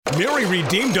Mary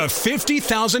redeemed a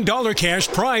 $50,000 cash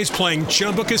prize playing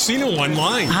Chumba Casino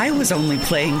online. I was only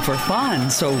playing for fun,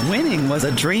 so winning was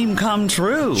a dream come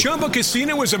true. Chumba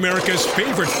Casino is America's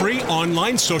favorite free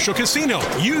online social casino.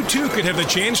 You too could have the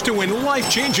chance to win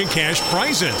life-changing cash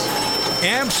prizes.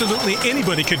 Absolutely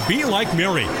anybody could be like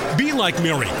Mary. Be like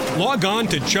Mary. Log on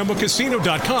to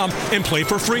ChumbaCasino.com and play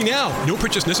for free now. No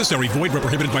purchase necessary. Void where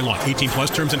prohibited by law. 18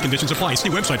 plus terms and conditions apply. See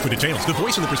website for details. The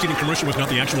voice of the preceding commercial was not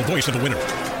the actual voice of the winner.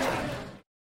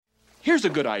 Here's a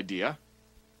good idea.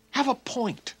 Have a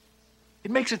point. It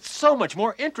makes it so much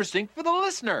more interesting for the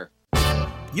listener.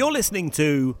 You're listening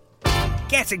to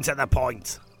Getting to the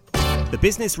Point, the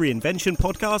business reinvention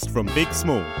podcast from Big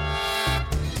Small.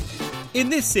 In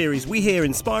this series, we hear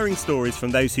inspiring stories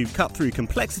from those who've cut through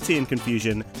complexity and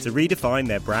confusion to redefine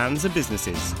their brands and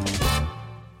businesses.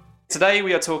 Today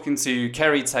we are talking to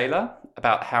Kerry Taylor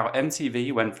about how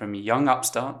MTV went from young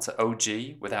upstart to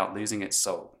OG without losing its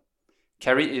soul.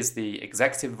 Kerry is the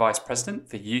Executive Vice President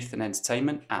for Youth and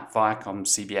Entertainment at Viacom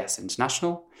CBS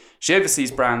International. She oversees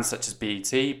brands such as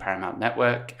BET, Paramount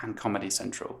Network and Comedy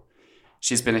Central.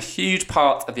 She's been a huge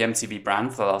part of the MTV brand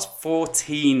for the last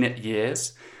 14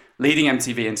 years, leading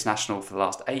MTV International for the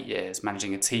last 8 years,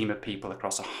 managing a team of people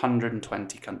across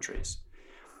 120 countries.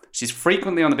 She's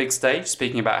frequently on the big stage,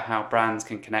 speaking about how brands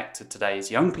can connect to today's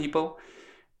young people,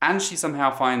 and she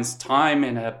somehow finds time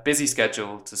in her busy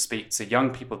schedule to speak to young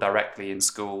people directly in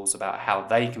schools about how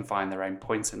they can find their own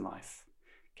points in life.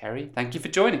 Kerry, thank you for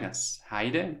joining us. How are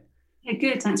you doing? Yeah,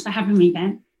 good. Thanks for having me,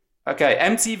 Ben. Okay,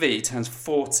 MTV turns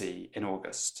 40 in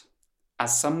August.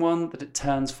 As someone that it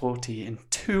turns 40 in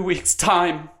 2 weeks'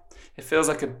 time, it feels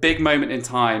like a big moment in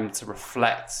time to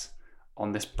reflect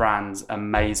on this brand's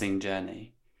amazing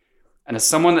journey. And as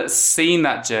someone that's seen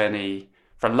that journey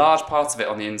for a large part of it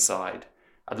on the inside,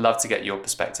 I'd love to get your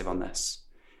perspective on this.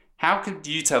 How could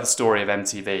you tell the story of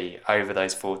MTV over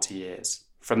those 40 years?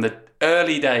 From the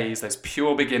early days, those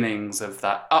pure beginnings of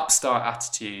that upstart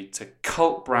attitude to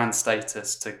cult brand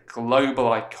status to global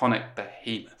iconic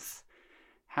behemoth.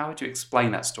 How would you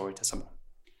explain that story to someone?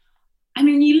 I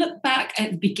mean, you look back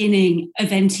at the beginning of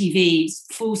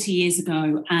MTV 40 years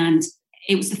ago, and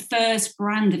it was the first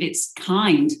brand of its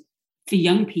kind for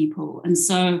young people. And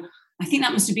so I think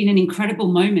that must have been an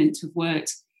incredible moment to have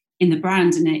worked in the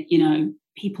brand and it,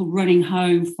 people running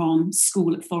home from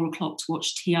school at 4 o'clock to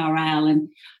watch TRL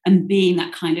and being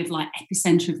that kind of like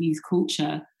epicenter of youth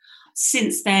culture.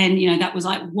 Since then, that was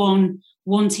like one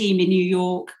team in New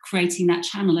York creating that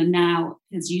channel. And now,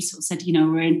 as you sort of said,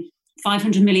 we're in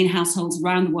 500 million households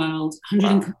around the world,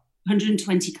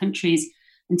 120 countries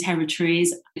and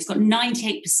territories. It's got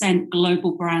 98%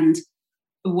 global brand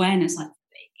awareness. Like,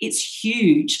 it's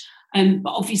huge. But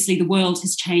obviously the world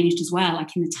has changed as well.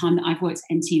 Like in the time that I've worked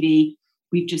at MTV,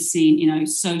 we've just seen,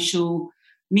 social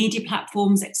media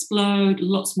platforms explode,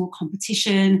 lots more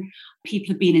competition.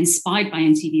 People have been inspired by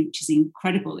MTV, which is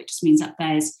incredible. It just means that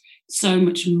there's so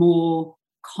much more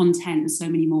content and so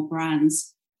many more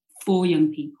brands for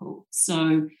young people.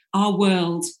 So our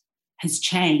world has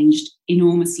changed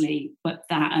enormously, but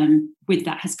that with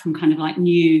that has come kind of like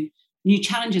new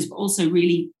challenges, but also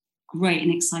really great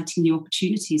and exciting new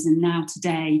opportunities. And now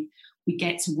today we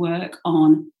get to work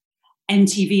on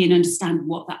MTV and understand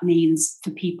what that means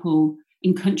for people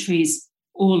in countries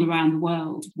all around the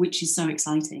world, which is so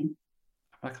exciting.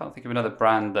 I can't think of another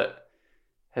brand that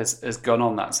has gone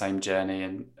on that same journey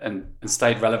and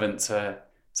stayed relevant to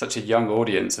such a young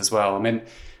audience as well. I mean,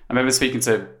 I remember speaking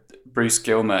to Bruce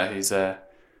Gilmer, who's a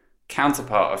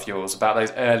counterpart of yours, about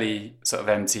those early sort of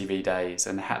MTV days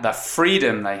and that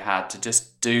freedom they had to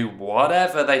just do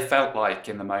whatever they felt like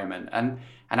in the moment. And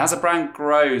as a brand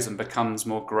grows and becomes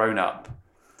more grown up,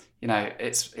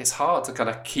 it's hard to kind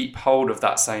of keep hold of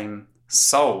that same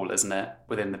soul, isn't it,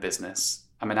 within the business?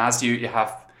 I mean, as you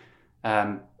have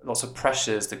lots of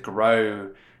pressures to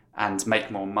grow and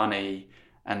make more money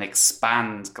and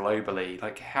expand globally,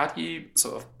 like how do you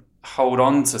sort of hold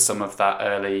on to some of that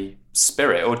early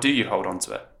spirit, or do you hold on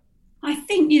to it? I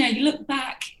think, you look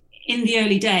back in the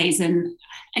early days and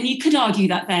you could argue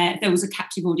that there was a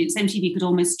captive audience. MTV could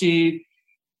almost do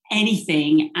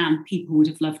anything and people would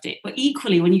have loved it. But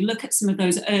equally, when you look at some of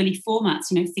those early formats,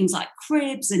 things like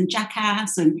Cribs and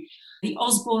Jackass and the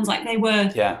Osbournes, like they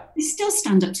still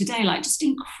stand up today, like just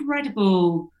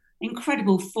incredible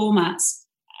formats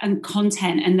and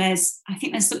content. And I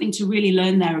think there's something to really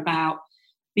learn there about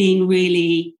being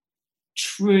really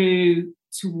true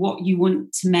to what you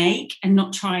want to make and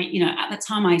not try, at that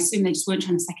time, I assume they just weren't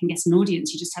trying to second guess an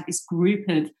audience. You just had this group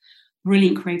of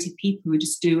brilliant creative people who were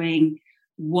just doing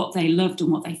what they loved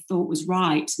and what they thought was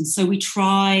right. And so we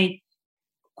try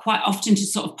quite often to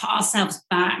sort of put ourselves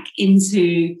back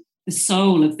into the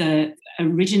soul of the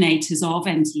originators of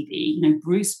MTV, you know,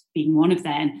 Bruce being one of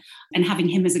them, and having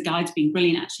him as a guide's been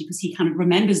brilliant, actually, because he kind of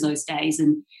remembers those days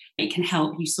and it can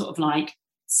help you sort of like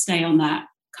stay on that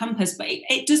compass. But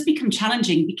it does become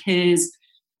challenging because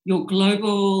you're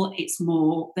global, it's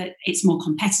more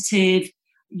competitive,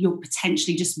 you're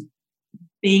potentially just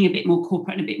being a bit more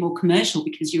corporate and a bit more commercial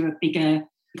because you're a bigger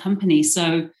company.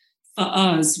 So for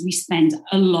us, we spend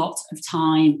a lot of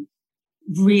time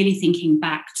really thinking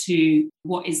back to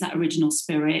what is that original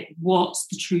spirit, what's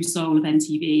the true soul of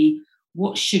MTV,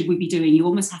 what should we be doing? You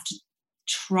almost have to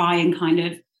try and kind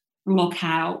of block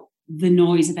out the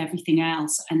noise of everything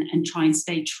else and try and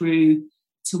stay true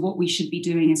to what we should be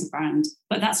doing as a brand.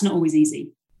 But that's not always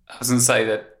easy. I was going to say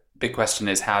that big question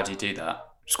is, how do you do that?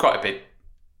 It's quite a big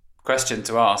question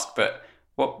to ask, but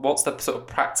what's the sort of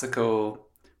practical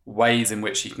ways in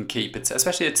which you can keep it,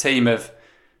 especially a team of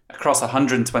across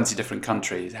 120 different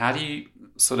countries? How do you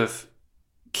sort of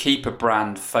keep a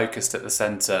brand focused at the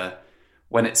center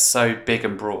when it's so big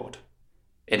and broad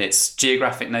in its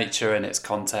geographic nature and its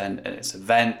content and its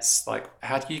events? Like,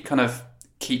 how do you kind of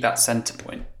keep that center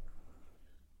point?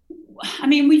 I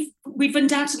mean, we've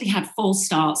undoubtedly had false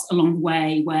starts along the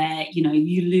way where, you know,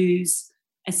 you lose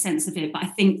a sense of it. But I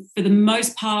think for the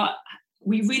most part,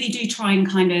 we really do try and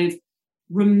kind of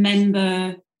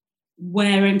remember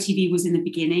where MTV was in the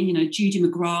beginning. You know, Judy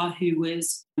McGrath, who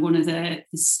was one of the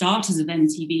starters of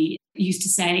MTV, used to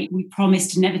say, we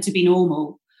promised never to be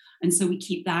normal. And so we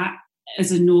keep that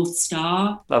as a North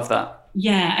Star. Love that.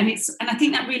 Yeah. And I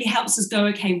think that really helps us go,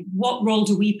 okay, what role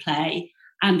do we play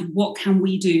and what can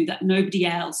we do that nobody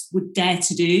else would dare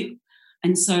to do?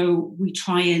 And so we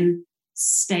try and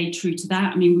stay true to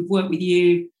that. I mean, we've worked with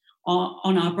you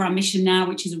on our brand mission now,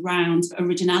 which is around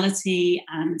originality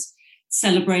and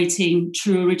celebrating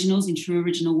true originals in true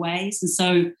original ways. And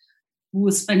so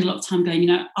we'll spend a lot of time going, you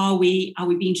know, are we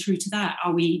being true to that?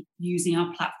 Are we using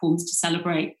our platforms to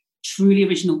celebrate truly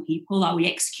original people? Are we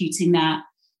executing that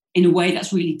in a way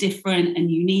that's really different and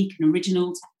unique and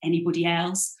original to anybody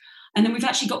else? And then we've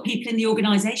actually got people in the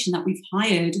organisation that we've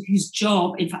hired whose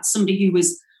job, in fact, somebody who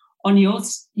was on your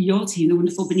team, the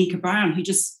wonderful Benika Brown,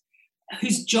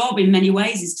 whose job in many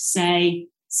ways is to say,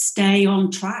 stay on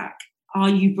track. Are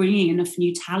you bringing enough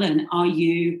new talent? Are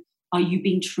you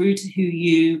being true to who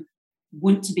you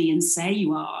want to be and say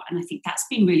you are? And I think that's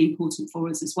been really important for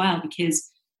us as well, because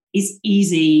it's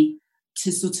easy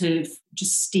to sort of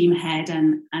just steam ahead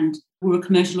and we're a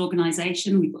commercial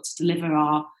organisation. We've got to deliver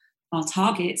our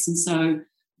targets. And so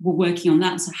we're working on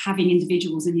that. So having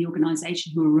individuals in the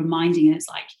organisation who are reminding us,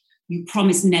 like, you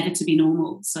promised never to be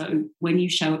normal. So when you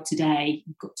show up today,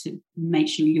 you've got to make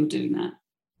sure you're doing that.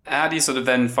 How do you sort of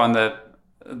then find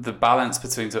the balance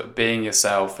between sort of being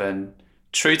yourself and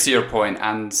true to your point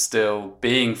and still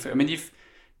being, I mean, you've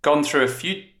gone through a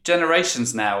few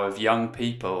generations now of young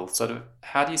people. Sort of,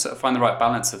 how do you sort of find the right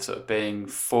balance of sort of being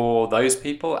for those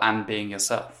people and being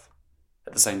yourself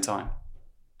at the same time?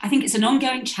 I think it's an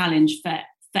ongoing challenge for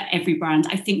every brand.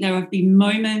 I think there have been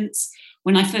moments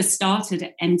when I first started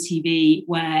at MTV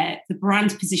where the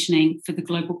brand positioning for the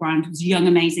global brand was Young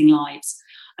Amazing Lives.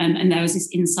 And there was this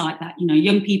insight that, you know,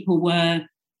 young people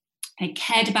they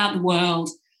cared about the world.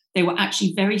 They were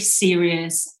actually very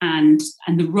serious. And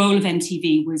the role of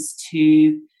MTV was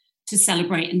to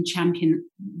celebrate and champion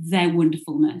their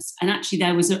wonderfulness. And actually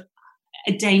there was a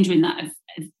danger in that of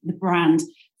the brand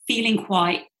feeling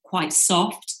quite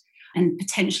soft and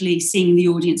potentially seeing the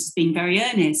audience as being very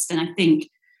earnest. And I think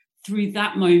through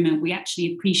that moment, we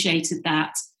actually appreciated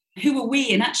that. Who are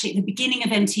we? And actually at the beginning of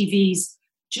MTV's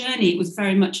journey, it was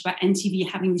very much about MTV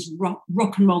having this rock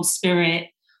and roll spirit,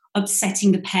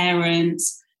 upsetting the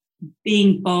parents,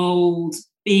 being bold,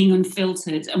 being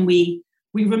unfiltered. And we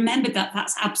remembered that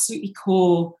that's absolutely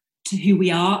core to who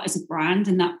we are as a brand,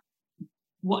 and that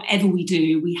whatever we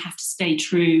do, we have to stay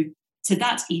true to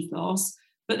that ethos.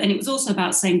 But then it was also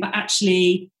about saying, but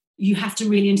actually, you have to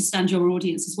really understand your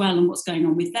audience as well and what's going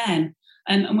on with them.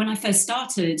 And when I first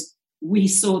started, we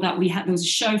saw that there was a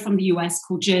show from the US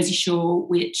called Jersey Shore,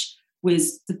 which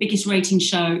was the biggest rating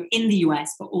show in the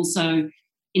US, but also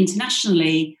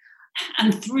internationally.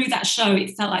 And through that show,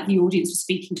 it felt like the audience was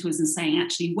speaking to us and saying,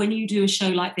 actually, when you do a show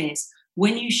like this,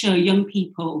 when you show young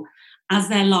people as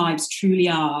their lives truly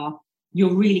are,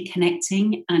 you're really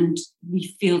connecting and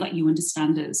we feel that you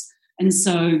understand us. And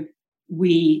so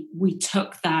we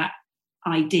took that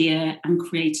idea and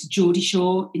created Geordie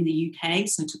Shore in the UK,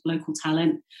 so took local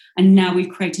talent. And now we've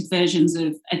created versions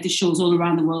of the shores all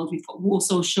around the world. We've got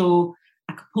Warsaw Shore,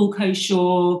 Acapulco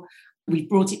Shore. We've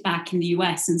brought it back in the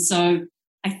US. And so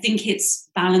I think it's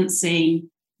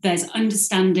balancing there's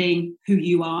understanding who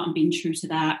you are and being true to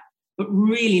that, but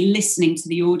really listening to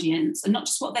the audience and not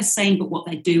just what they're saying, but what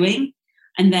they're doing,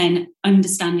 and then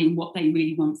understanding what they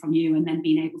really want from you and then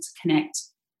being able to connect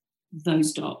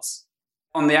those dots.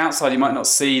 On the outside, you might not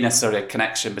see necessarily a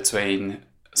connection between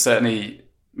certainly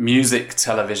music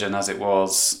television as it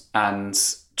was and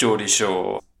Geordie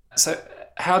Shore. So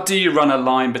how do you run a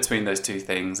line between those two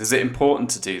things? Is it important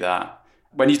to do that?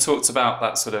 When you talked about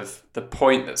that sort of the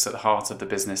point that's at the heart of the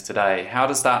business today, how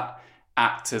does that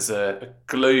act as a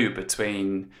glue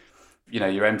between, you know,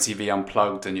 your MTV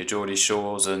Unplugged and your Geordie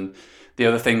Shores and the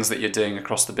other things that you're doing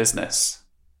across the business?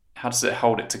 How does it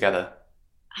hold it together?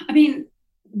 I mean,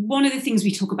 one of the things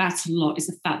we talk about a lot is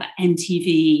the fact that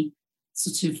MTV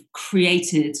sort of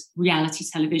created reality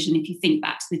television. If you think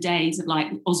back to the days of like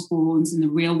the Osbournes and the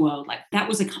Real World, like that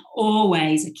was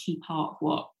always a key part of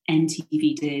what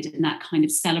MTV did, and that kind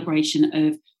of celebration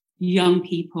of young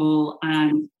people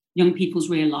and young people's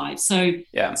real lives. So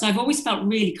I've always felt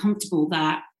really comfortable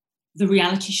that the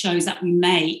reality shows that we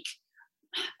make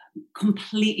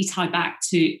completely tie back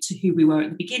to who we were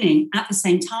at the beginning. At the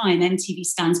same time, MTV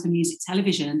stands for music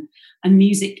television, and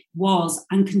music was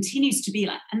and continues to be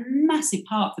like a massive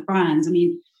part of the brand. I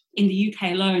mean, in the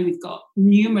UK alone, we've got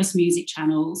numerous music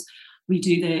channels. We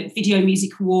do the Video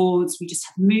Music Awards, we just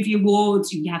have movie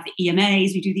awards, we have the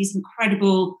EMAs, we do these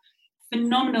incredible,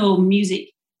 phenomenal music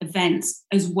events,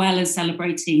 as well as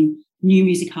celebrating new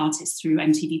music artists through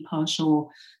MTV Push or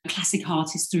classic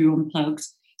artists through Unplugged.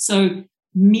 So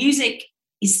music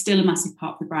is still a massive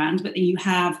part of the brand, but then you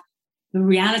have the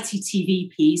reality TV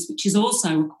piece, which is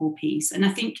also a core piece. And I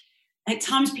think at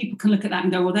times people can look at that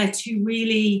and go, well, they're two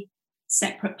really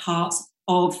separate parts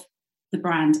of the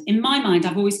brand. In my mind,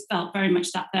 I've always felt very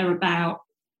much that they're about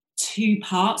two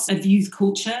parts of youth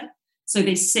culture. So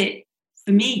they sit,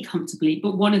 for me, comfortably.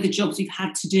 But one of the jobs we've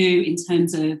had to do in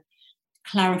terms of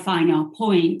clarifying our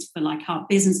point for like our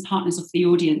business partners of the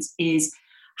audience is,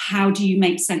 how do you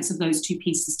make sense of those two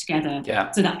pieces together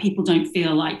so that people don't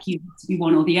feel like you have to be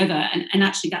one or the other? And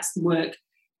actually, that's the work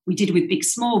we did with Big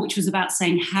Small, which was about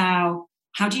saying how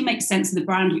do you make sense of the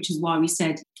brand, which is why we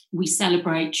said we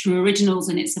celebrate true originals,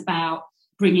 and it's about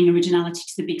bringing originality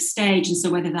to the big stage. And so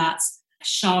whether that's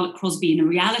Charlotte Crosby in a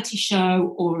reality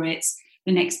show or it's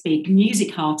the next big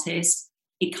music artist,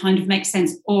 it kind of makes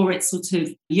sense. Or it's sort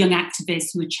of young activists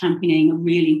who are championing a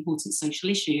really important social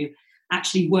issue.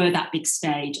 Actually were that big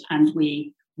stage, and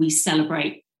we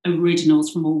celebrate originals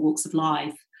from all walks of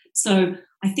life. So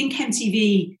I think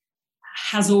MTV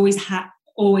has always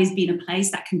been a place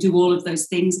that can do all of those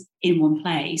things in one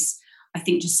place. I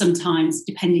think just sometimes,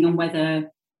 depending on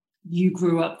whether you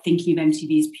grew up thinking of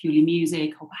MTV as purely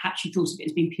music, or perhaps you thought of it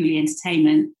as being purely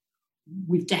entertainment,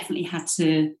 we've definitely had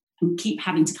to and keep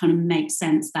having to kind of make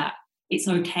sense that it's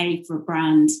okay for a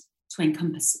brand to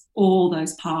encompass all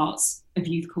those parts of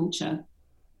youth culture.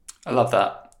 I love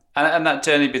that. And that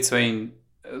journey between,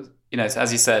 you know,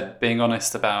 as you said, being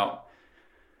honest about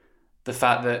the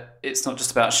fact that it's not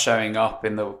just about showing up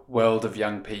in the world of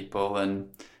young people and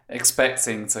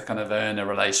expecting to kind of earn a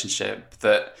relationship,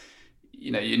 that,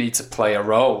 you know, you need to play a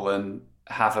role and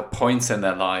have a point in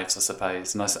their lives, I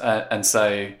suppose. And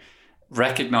so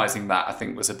recognizing that, I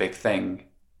think, was a big thing.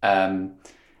 And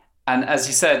as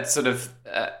you said, sort of,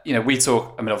 you know, we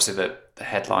talk, I mean, obviously the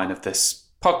headline of this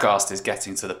podcast is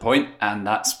getting to the point, and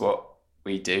that's what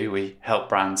we do. We help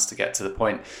brands to get to the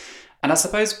point. And I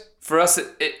suppose for us,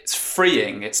 it's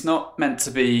freeing. It's not meant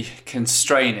to be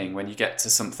constraining when you get to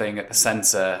something at the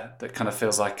center that kind of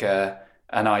feels like an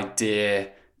idea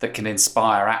that can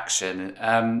inspire action.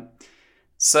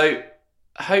 So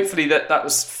hopefully that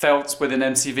was felt within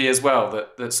MTV as well,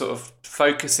 that sort of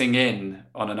focusing in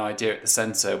on an idea at the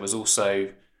center was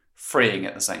also freeing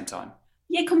at the same time.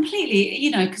 Yeah, completely. You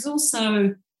know, because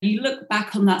also you look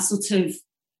back on that sort of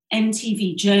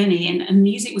MTV journey, and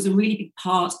music was a really big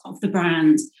part of the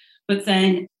brand. But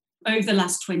then over the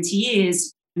last 20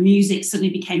 years, music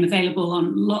suddenly became available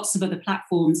on lots of other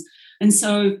platforms. And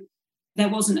so there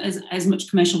wasn't as much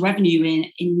commercial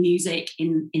revenue in music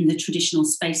in the traditional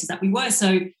spaces that we were.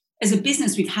 So as a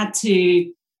business, we've had to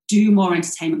do more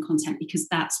entertainment content because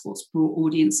that's what's brought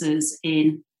audiences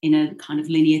in a kind of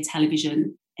linear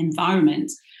television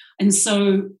environment. And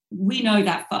so we know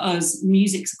that for us,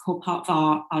 music's a core part of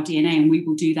our DNA, and we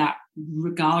will do that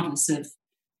regardless of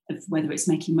whether it's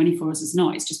making money for us or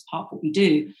not. It's just part of what we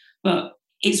do. But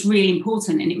it's really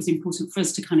important, and it was important for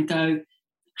us to kind of go,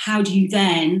 how do you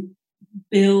then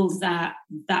build that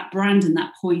brand and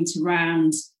that point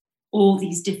around all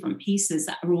these different pieces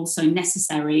that are also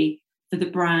necessary for the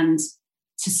brand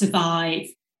to survive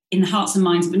in the hearts and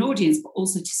minds of an audience, but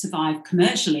also to survive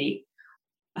commercially?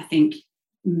 I think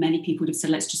many people would have said,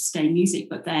 let's just stay music,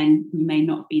 but then we may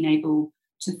not have been able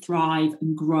to thrive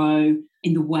and grow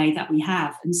in the way that we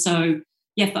have. And so,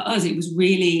 yeah, for us, it was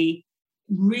really,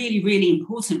 really, really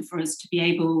important for us to be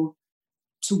able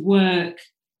to work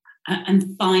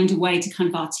and find a way to kind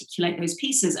of articulate those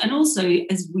pieces. And also,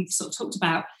 as we've sort of talked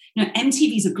about,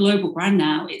 MTV is a global brand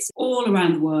now. It's all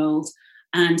around the world.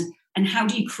 And how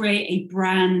do you create a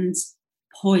brand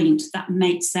point that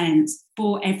makes sense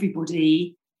for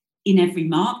everybody in every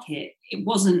market? It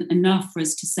wasn't enough for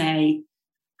us to say,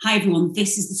 hi, everyone,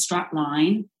 this is the strap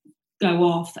line, go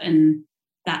off and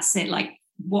that's it. Like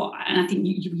what? And I think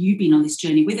you've been on this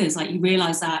journey with us. Like you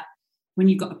realize that when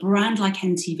you've got a brand like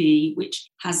MTV, which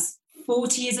has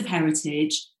 40 years of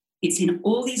heritage, it's in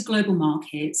all these global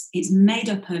markets, it's made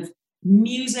up of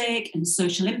music and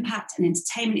social impact and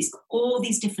entertainment, it's got all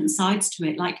these different sides to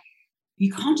it. Like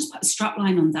you can't just put a strap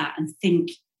line on that and think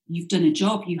you've done a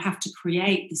job. You have to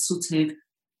create this sort of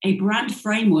a brand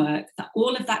framework that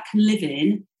all of that can live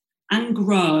in and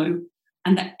grow,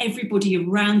 and that everybody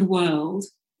around the world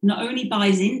not only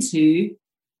buys into,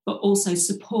 but also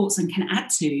supports and can add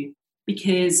to,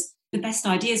 because the best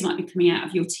ideas might be coming out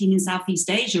of your team in Southeast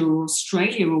Asia or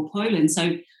Australia or Poland. So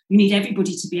you need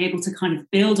everybody to be able to kind of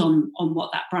build on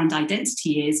what that brand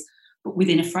identity is, but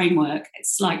within a framework.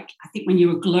 It's like, I think when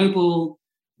you're a global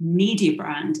media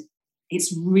brand,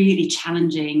 it's really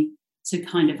challenging to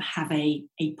kind of have a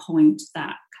point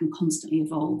that can constantly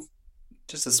evolve.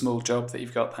 Just a small job that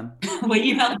you've got then. Well,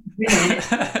 you helped with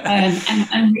it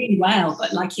and really well.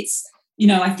 But like it's,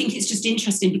 I think it's just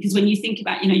interesting because when you think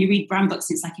about, you read brand books,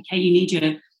 it's like, okay, you need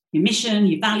your mission,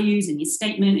 your values and your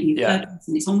statement and your purpose,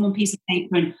 and it's on one piece of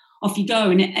paper and off you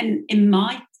go. And in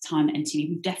my time at MTV,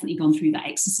 we've definitely gone through that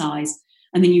exercise.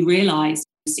 And then you realise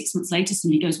 6 months later,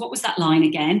 somebody goes, what was that line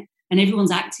again? And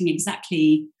everyone's acting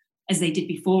exactly as they did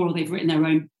before, or they've written their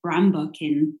own brand book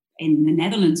in the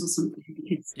Netherlands or something.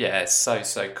 Yeah, it's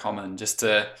so common just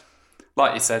to,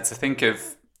 like you said, to think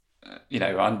of,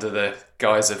 under the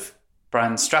guise of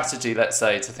brand strategy, let's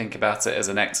say, to think about it as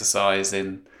an exercise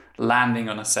in landing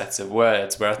on a set of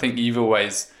words, where I think you've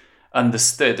always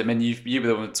understood. I mean, you were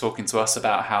the one talking to us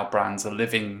about how brands are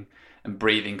living and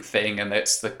breathing thing, and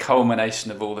it's the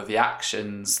culmination of all of the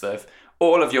actions of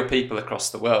all of your people across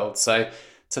the world. So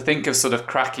to think of sort of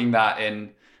cracking that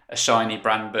in a shiny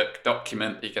brand book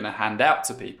document that you're going to hand out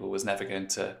to people was never going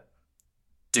to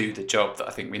do the job that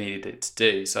I think we needed it to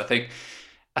do. So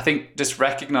I think just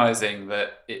recognizing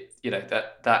that it,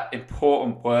 that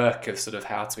important work of sort of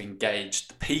how to engage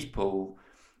the people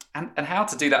and how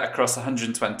to do that across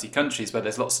 120 countries where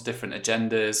there's lots of different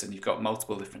agendas and you've got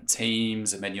multiple different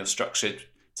teams, and then you're structured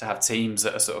to have teams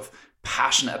that are sort of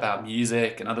passionate about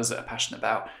music and others that are passionate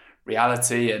about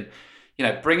reality, and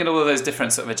bringing all of those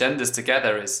different sort of agendas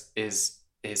together is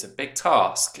a big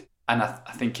task. And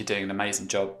I think you're doing an amazing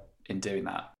job in doing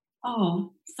that.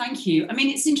 Oh, thank you. I mean,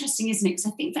 it's interesting, isn't it? Because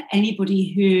I think for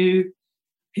anybody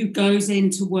who goes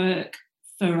into work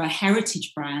for a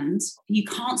heritage brand, you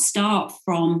can't start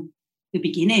from the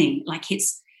beginning. Like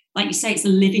it's, like you say, it's a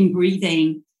living,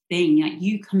 breathing thing. Like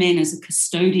you come in as a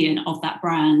custodian of that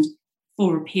brand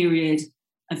for a period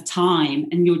of time,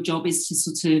 and your job is to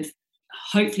sort of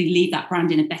hopefully leave that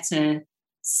brand in a better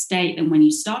state than when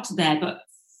you started there. But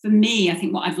for me, I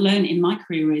think what I've learned in my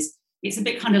career is it's a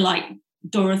bit kind of like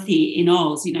Dorothy in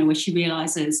Oz, where she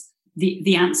realizes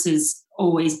the answer's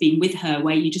always been with her,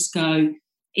 where you just go,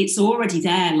 it's already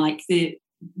there. Like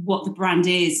what the brand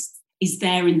is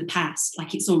there in the past.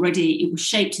 Like it was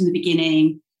shaped in the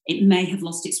beginning. It may have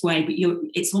lost its way, but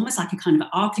it's almost like a kind of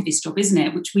archivist job, isn't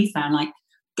it? Which we found, like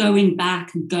going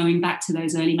back to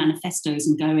those early manifestos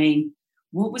and going,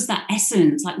 what was that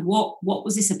essence? Like what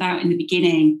was this about in the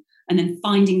beginning? And then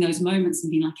finding those moments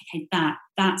and being like, okay,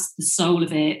 that's the soul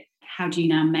of it. How do you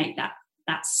now make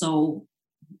that soul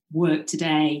work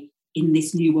today in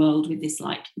this new world with this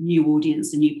like new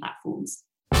audience and new platforms?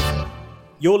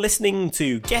 You're listening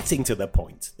to Getting to the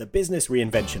Point, the business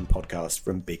reinvention podcast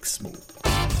from Big Small.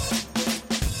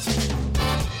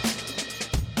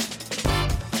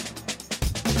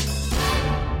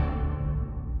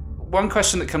 One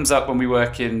question that comes up when we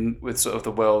work with sort of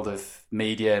the world of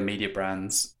media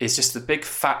brands is just the big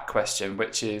fat question,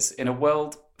 which is, in a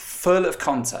world full of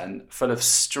content, full of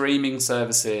streaming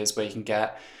services where you can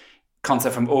get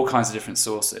content from all kinds of different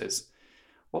sources,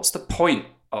 what's the point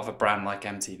of a brand like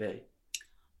MTV?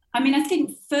 I mean, I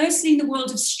think firstly, in the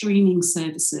world of streaming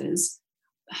services,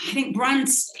 I think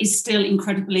brands is still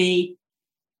incredibly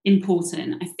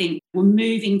important. I think we're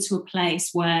moving to a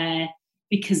place where,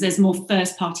 because there's more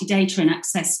first-party data and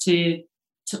access to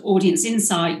to audience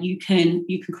insight, you can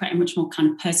create a much more kind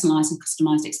of personalized and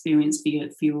customized experience for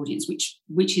your audience,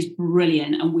 which is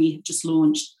brilliant. And we have just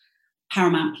launched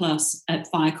Paramount Plus at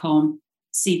Viacom,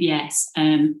 CBS,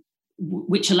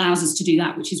 which allows us to do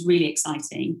that, which is really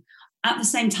exciting. At the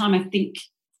same time, I think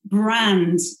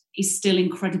brand is still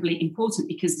incredibly important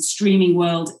because the streaming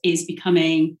world is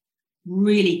becoming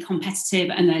really competitive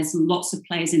and there's lots of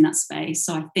players in that space.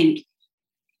 So I think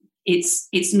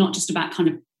it's not just about kind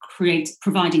of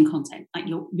providing content, like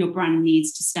your brand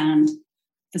needs to stand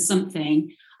for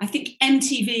something. I think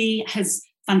MTV has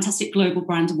fantastic global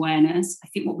brand awareness. I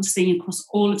think what we're seeing across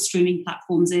all of streaming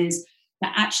platforms is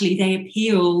that actually they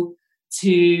appeal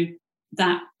to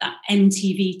that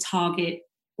MTV target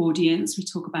audience. We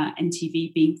talk about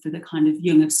MTV being for the kind of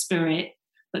young of spirit,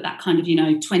 but that kind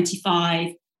of,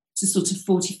 25 to sort of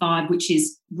 45, which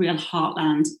is real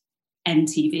heartland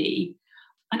MTV.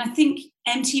 And I think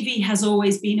MTV has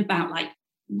always been about like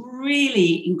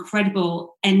really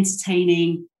incredible,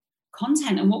 entertaining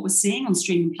content. And what we're seeing on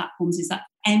streaming platforms is that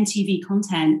MTV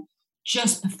content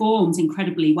just performs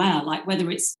incredibly well. Like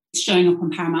whether it's showing up on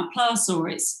Paramount Plus or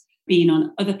it's being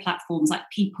on other platforms, like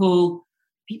people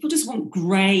just want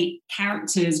great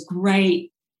characters,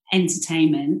 great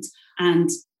entertainment. And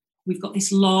we've got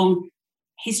this long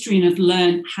history and have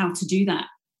learned how to do that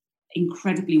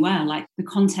incredibly well. Like the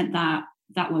content that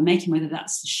we're making, whether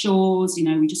that's the Shores,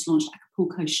 we just launched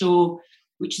Acapulco Shore,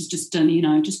 which has just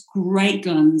done, just great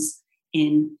guns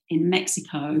in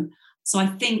Mexico. So I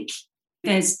think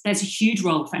there's a huge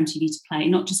role for MTV to play,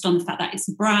 not just on the fact that it's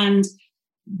a brand.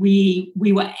 We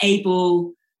were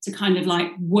able to kind of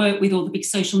like work with all the big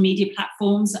social media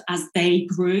platforms as they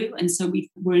grew. And so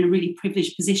we're in a really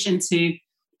privileged position to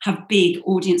have big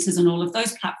audiences on all of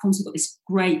those platforms. We've got this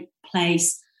great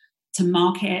place to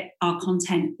market our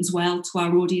content as well to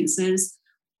our audiences.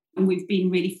 And we've been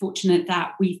really fortunate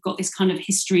that we've got this kind of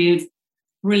history of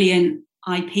brilliant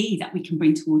IP that we can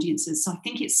bring to audiences. So I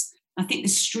think the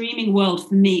streaming world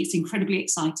for me, it's incredibly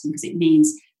exciting because it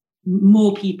means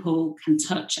more people can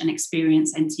touch and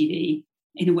experience MTV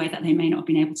in a way that they may not have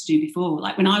been able to do before.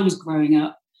 Like when I was growing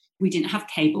up, we didn't have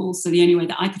cable. So the only way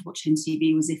that I could watch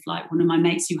MTV was if like one of my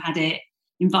mates who had it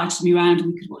invited me around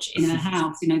and we could watch it in her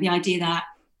house. The idea that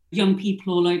young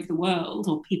people all over the world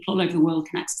or people all over the world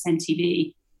can access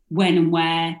MTV when and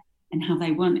where and how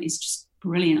they want is just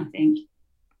brilliant, I think.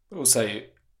 Also,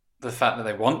 the fact that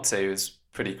they want to is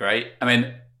pretty great. I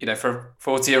mean, for a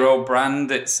 40-year-old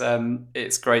brand,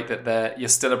 it's great that you're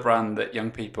still a brand that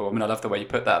young people, I love the way you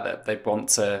put that they want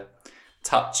to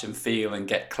touch and feel and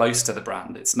get close to the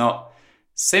brand. It's not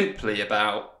simply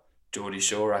about Geordie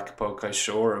Shore, Acapulco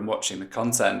Shore and watching the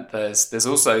content. There's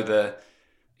also the,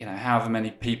 however many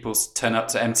people turn up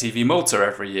to MTV Malta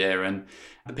every year and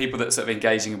the people that are sort of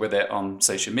engaging with it on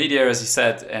social media, as you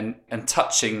said, and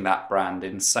touching that brand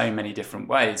in so many different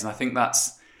ways. And I think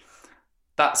that's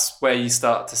where you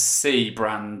start to see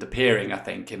brand appearing, I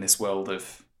think, in this world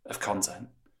of content.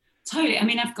 Totally.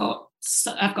 I've got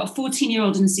a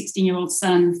 14-year-old and a 16-year-old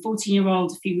son.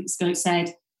 14-year-old a few weeks ago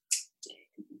said,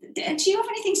 "Do you have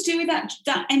anything to do with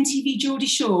that MTV Geordie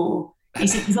Shore?" He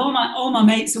said, "Because all my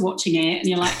mates are watching it." And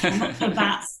you're like, "I'm not sure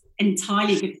that's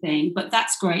entirely a good thing, but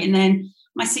that's great." And then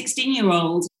my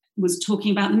 16-year-old was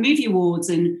talking about the movie awards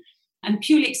and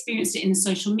purely experienced it in the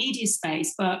social media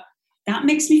space. But that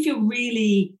makes me feel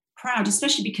really proud,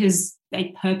 especially because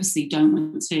they purposely don't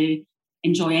want to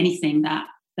enjoy anything that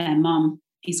their mum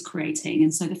is creating.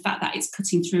 And so the fact that it's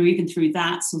cutting through, even through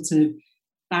that sort of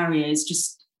barriers,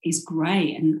 just is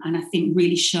great. And I think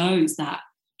really shows that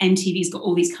MTV's got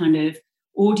all these kind of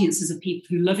audiences of people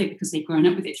who love it because they've grown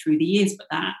up with it through the years, but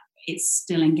that it's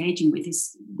still engaging with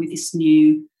this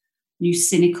new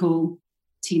cynical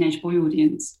teenage boy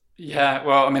audience. Yeah,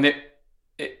 well,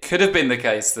 it could have been the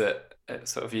case that,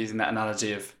 sort of using that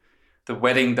analogy of the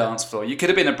wedding dance floor, you could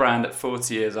have been a brand at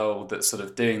 40 years old that's sort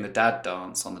of doing the dad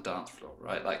dance on the dance floor,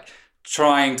 right? Like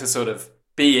trying to sort of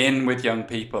be in with young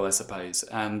people, I suppose.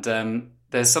 And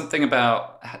there's something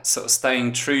about sort of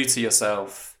staying true to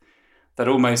yourself that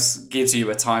almost gives you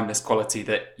a timeless quality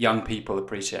that young people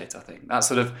appreciate, I think. That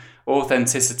sort of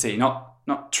authenticity,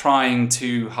 not trying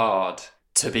too hard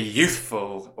to be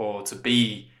youthful or to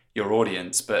be your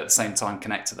audience, but at the same time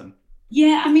connect to them.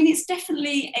 Yeah, it's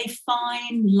definitely a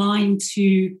fine line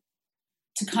to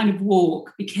kind of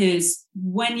walk, because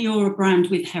when you're a brand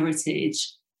with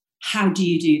heritage, how do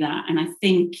you do that? And I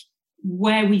think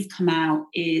where we've come out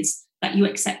is that you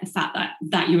accept the fact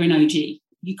that you're an OG.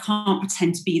 You can't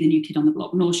pretend to be the new kid on the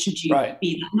block, nor should you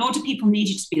be that. Nor do people need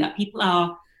you to be that. People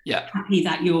are happy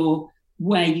that you're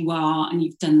where you are and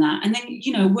you've done that. And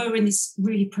then, we're in this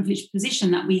really privileged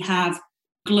position that we have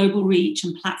global reach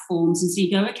and platforms. And so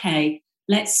you go, okay,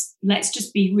 let's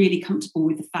just be really comfortable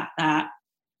with the fact that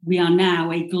we are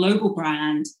now a global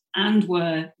brand and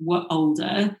we're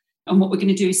older. And what we're going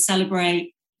to do is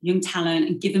celebrate young talent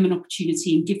and give them an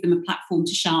opportunity and give them a platform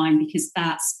to shine, because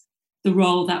that's the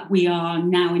role that we are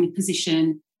now in a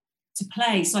position to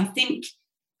play. So I think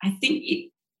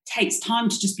it takes time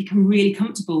to just become really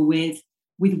comfortable with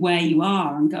where you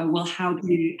are and go, well, how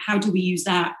do we use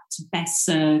that to best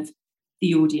serve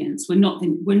the audience? We're not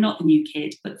the new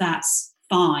kid, but that's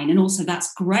fine. And also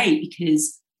that's great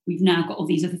because we've now got all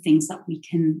these other things that we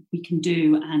can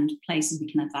do and places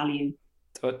we can add value.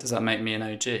 Does that make me an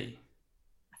OG?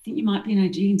 I think you might be an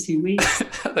OG in 2 weeks.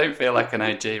 I don't feel like an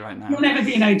OG right now. You'll never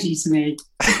be an OG to me.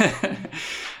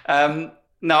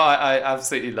 No, I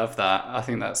absolutely love that. I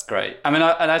think that's great. I mean,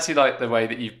 I actually like the way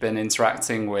that you've been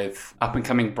interacting with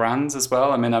up-and-coming brands as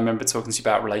well. I mean, I remember talking to you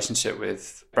about relationship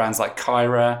with brands like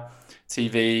Kyra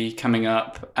TV coming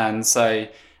up, and so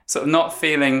sort of not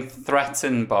feeling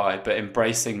threatened by, but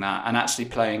embracing that and actually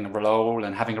playing a role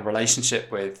and having a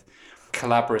relationship with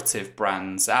collaborative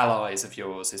brands, allies of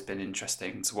yours, has been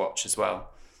interesting to watch as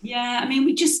well. Yeah, I mean,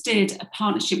 we just did a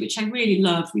partnership, which I really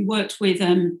loved. We worked with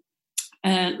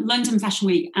London Fashion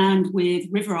Week and with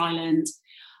River Island.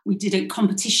 We did a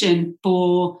competition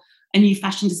for a new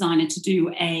fashion designer to do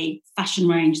a fashion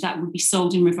range that would be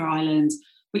sold in River Island,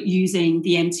 but using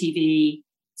the MTV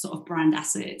sort of brand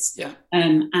assets. Yeah.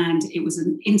 And it was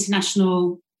an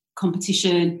international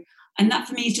competition. And that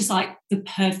for me is just like the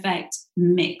perfect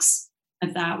mix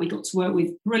of that. We got to work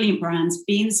with brilliant brands,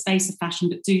 be in the space of fashion,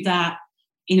 but do that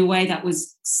in a way that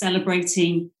was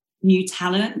celebrating new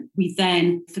talent. We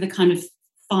then, for the kind of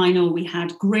final, we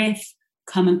had Griff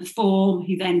come and perform,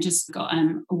 who then just got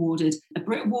awarded a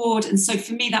Brit Award. And so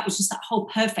for me, that was just that whole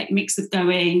perfect mix of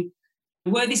going,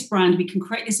 we're this brand, we can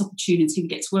create this opportunity, we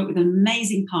get to work with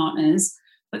amazing partners,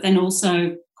 but then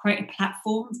also create a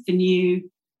platform for new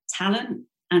talent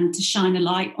and to shine a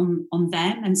light on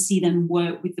them and see them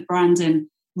work with the brand and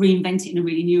reinvent it in a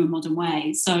really new and modern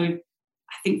way. So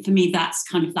I think for me, that's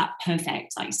kind of that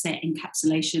perfect, like you say,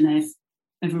 encapsulation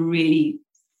of a really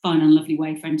fun and lovely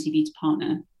way for MTV to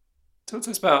partner. Talk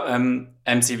to us about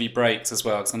MTV Breaks as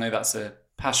well, because I know that's a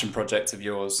passion project of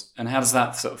yours. And how does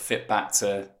that sort of fit back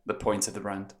to the point of the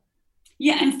brand?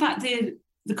 Yeah, in fact,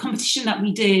 the competition that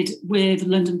we did with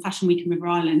London Fashion Week and River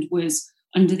Island was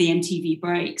under the MTV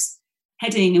Breaks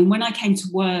heading. And when I came to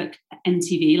work at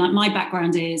MTV, like my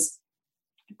background is,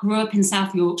 I grew up in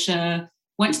South Yorkshire,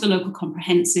 went to the local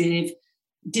comprehensive,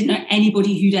 didn't know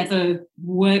anybody who'd ever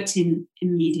worked in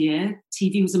media.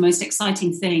 TV was the most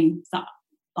exciting thing that,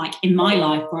 like, in my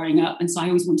life growing up. And so I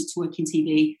always wanted to work in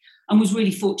TV and was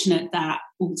really fortunate that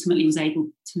ultimately was able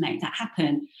to make that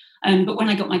happen. But when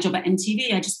I got my job at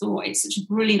MTV, I just thought it's such a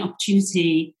brilliant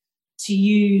opportunity to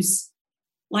use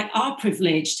like our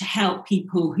privilege to help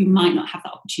people who might not have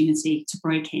that opportunity to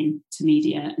break into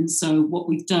media. And so what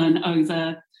we've done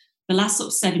over the last sort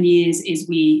of 7 years is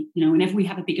we, whenever we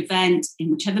have a big event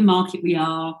in whichever market we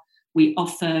are, we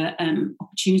offer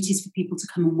opportunities for people to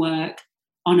come and work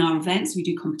on our events. We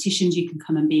do competitions. You can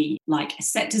come and be like a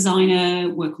set designer,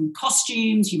 work on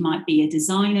costumes. You might be a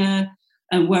designer.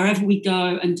 And wherever we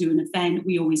go and do an event,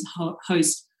 we always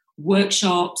host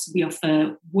workshops. We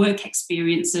offer work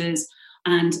experiences.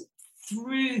 And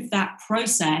through that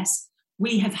process,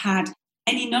 we have had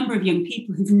any number of young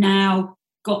people who've now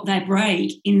got their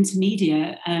break into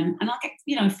media. And I'll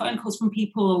get, phone calls from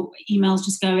people, emails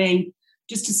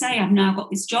just to say, I've now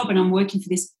got this job and I'm working for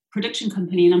this production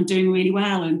company and I'm doing really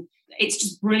well. And it's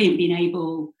just brilliant being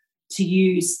able to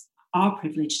use our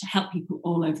privilege to help people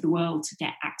all over the world to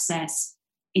get access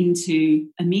into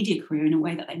a media career in a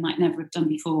way that they might never have done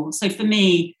before. So for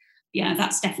me, yeah,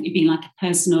 that's definitely been like a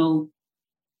personal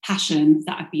passion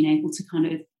that I've been able to kind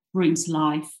of bring to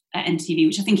life at MTV,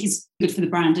 which I think is good for the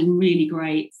brand and really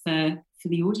great for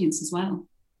the audience as well.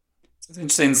 It's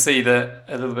interesting to see a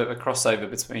little bit of a crossover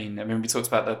between, we talked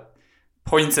about the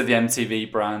point of the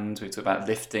MTV brand, we talked about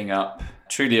lifting up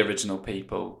truly original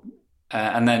people,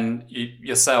 and then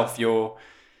you're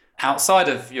outside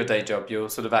of your day job, you're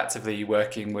sort of actively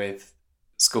working with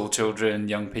school children,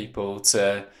 young people,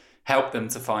 to help them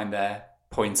to find their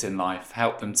point in life,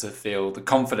 help them to feel the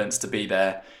confidence to be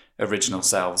their original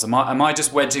selves. Am I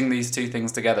just wedging these two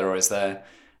things together, or is there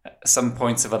some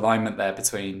points of alignment there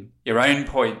between your own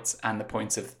point and the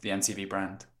point of the MTV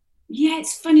brand? Yeah,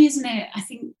 it's funny, isn't it? I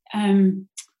think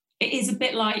it is a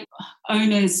bit like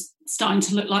owners starting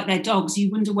to look like their dogs.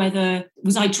 You wonder whether,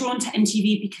 was I drawn to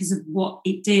MTV because of what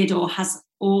it did, or has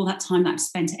all that time that I've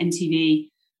spent at MTV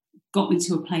got me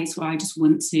to a place where I just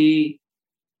want to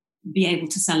be able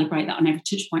to celebrate that on every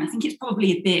touch point. I think it's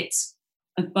probably a bit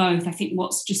of both. I think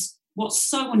what's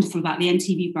so wonderful about the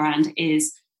MTV brand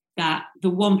is that the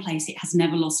one place it has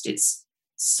never lost its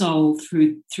soul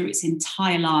through its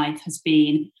entire life has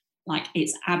been like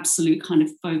its absolute kind of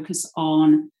focus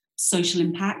on social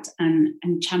impact and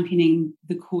championing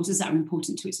the causes that are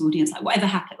important to its audience. Like whatever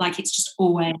happened, like it's just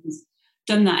always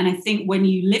done that. And I think when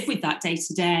you live with that day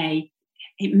to day,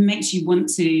 it makes you want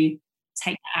to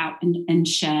take that out and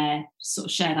share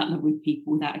that love with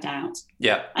people without a doubt.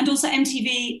 Yeah. And also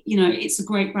MTV, you know, it's a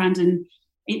great brand and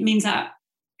it means that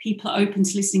people are open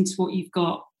to listening to what you've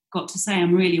got to say.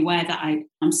 I'm really aware that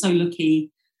I'm so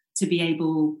lucky to be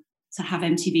able to have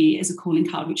MTV as a calling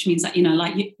card, which means that, you know,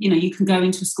 like, you can go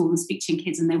into a school and speak to your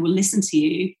kids and they will listen to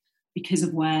you because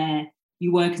of where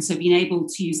you work. And so being able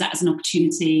to use that as an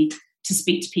opportunity to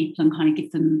speak to people and kind of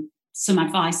give them some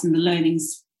advice and the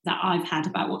learnings that I've had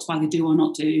about what to either do or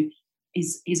not do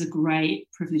is a great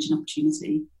privilege and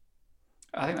opportunity.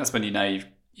 I think that's when you know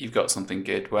you've got something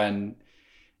good, when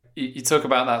you talk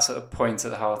about that sort of point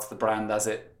at the heart of the brand as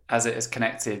it has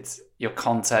connected your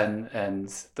content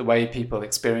and the way people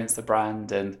experience the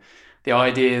brand and the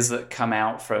ideas that come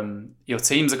out from your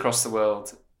teams across the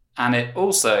world. And it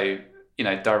also, you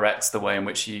know, directs the way in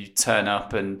which you turn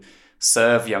up and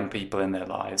serve young people in their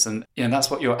lives. And, you know,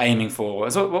 that's what you're aiming for.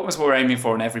 It's what we're aiming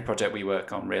for in every project we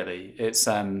work on, really. It's,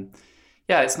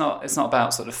 it's not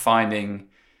about sort of finding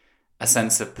a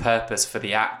sense of purpose for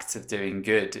the act of doing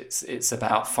good. It's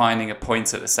about finding a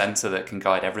point at the center that can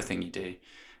guide everything you do.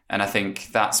 And I think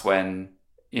that's when,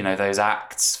 you know, those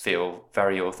acts feel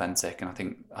very authentic. And I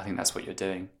think that's what you're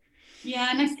doing. Yeah.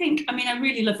 And I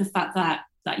really love the fact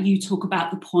that you talk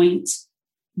about the point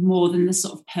more than the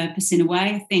sort of purpose in a way.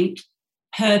 I think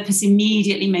purpose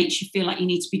immediately makes you feel like you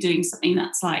need to be doing something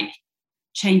that's like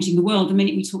changing the world. The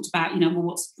minute we talked about, you know, well,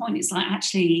 what's the point? It's like,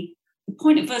 actually, the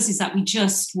point of us is that we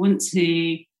just want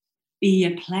to be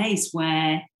a place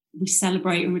where we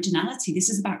celebrate originality. This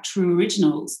is about true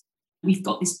originals. We've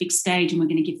got this big stage and we're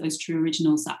going to give those true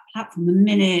originals that platform. The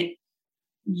minute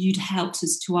you'd helped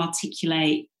us to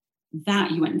articulate that,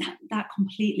 you went, that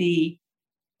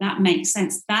makes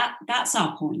sense. That's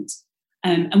our point.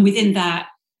 And within that,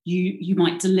 you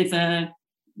might deliver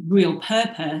real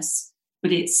purpose,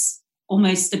 but it's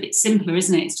almost a bit simpler,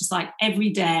 isn't it? It's just like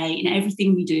every day in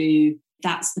everything we do,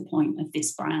 that's the point of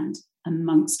this brand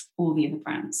amongst all the other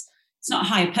brands. It's not a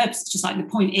higher purpose. It's just like the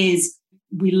point is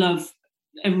we love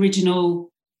original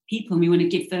people and we want to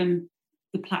give them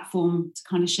the platform to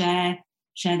kind of share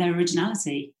their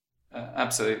originality.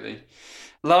 Absolutely.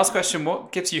 Last question,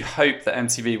 what gives you hope that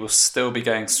MTV will still be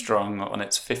going strong on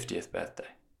its 50th birthday?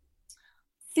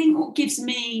 I think what gives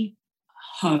me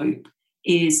hope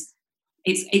is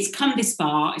it's come this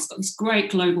far. It's got this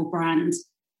great global brand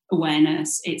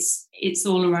awareness. It's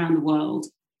all around the world.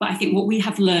 But I think what we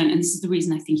have learned, and this is the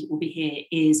reason I think it will be here,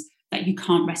 is that you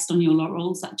can't rest on your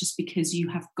laurels. That just because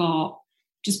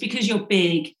you're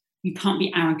big, you can't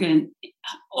be arrogant.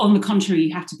 On the contrary,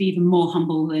 you have to be even more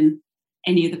humble than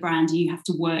any other brand. You have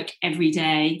to work every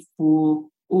day for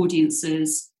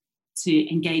audiences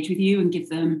to engage with you and give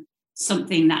them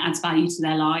something that adds value to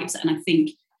their lives. And I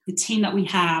think the team that we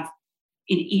have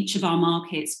in each of our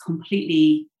markets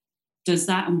completely does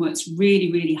that and works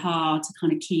really, really hard to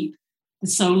kind of keep the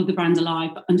soul of the brand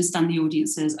alive, but understand the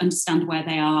audiences, understand where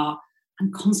they are,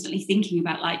 and constantly thinking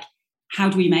about, like, how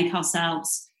do we make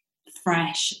ourselves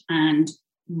fresh and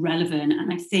relevant?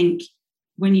 And I think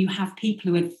when you have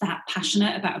people who are that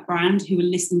passionate about a brand, who are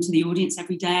listening to the audience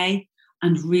every day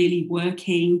and really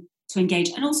working to engage,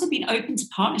 and also being open to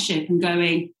partnership and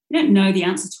going, we don't know the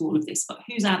answer to all of this, but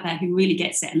who's out there who really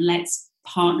gets it, and let's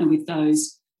partner with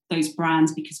those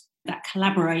brands, because that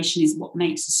collaboration is what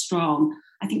makes us strong.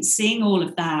 I think seeing all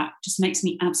of that just makes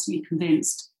me absolutely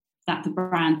convinced that the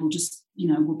brand will just,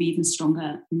 will be even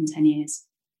stronger in 10 years.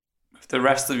 If the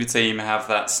rest of your team have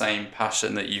that same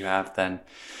passion that you have, then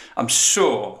I'm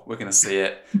sure we're going to see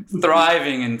it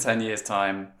thriving in 10 years'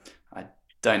 time. I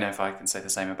don't know if I can say the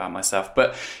same about myself.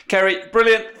 But Kerry,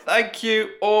 brilliant. Thank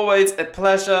you. Always a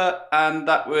pleasure. And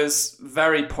that was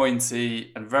very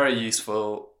pointy and very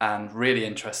useful and really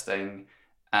interesting.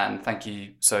 And thank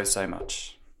you so, so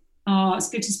much. Oh, it's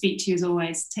good to speak to you as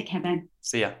always. Take care, Ben.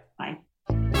 See ya. Bye.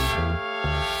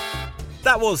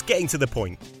 That was Getting to the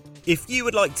Point. If you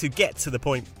would like to get to the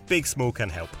point, Big Small can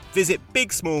help. Visit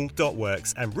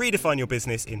bigsmall.works and redefine your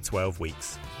business in 12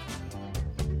 weeks.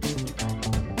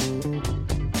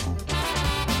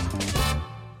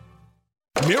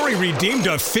 Mary redeemed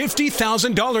a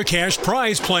 $50,000 cash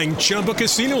prize playing Chumba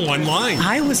Casino online.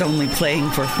 I was only playing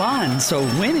for fun, so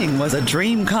winning was a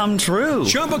dream come true.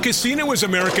 Chumba Casino is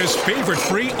America's favorite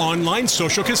free online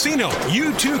social casino.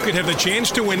 You too could have the chance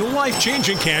to win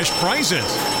life-changing cash prizes.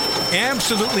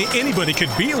 Absolutely anybody could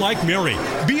be like Mary.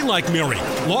 Be like Mary.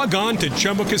 Log on to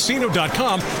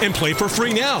ChumbaCasino.com and play for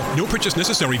free now. No purchase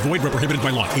necessary. Void where prohibited by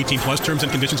law. 18 plus terms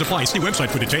and conditions apply. See website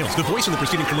for details. The voice in the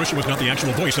preceding commercial was not the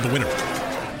actual voice of the winner.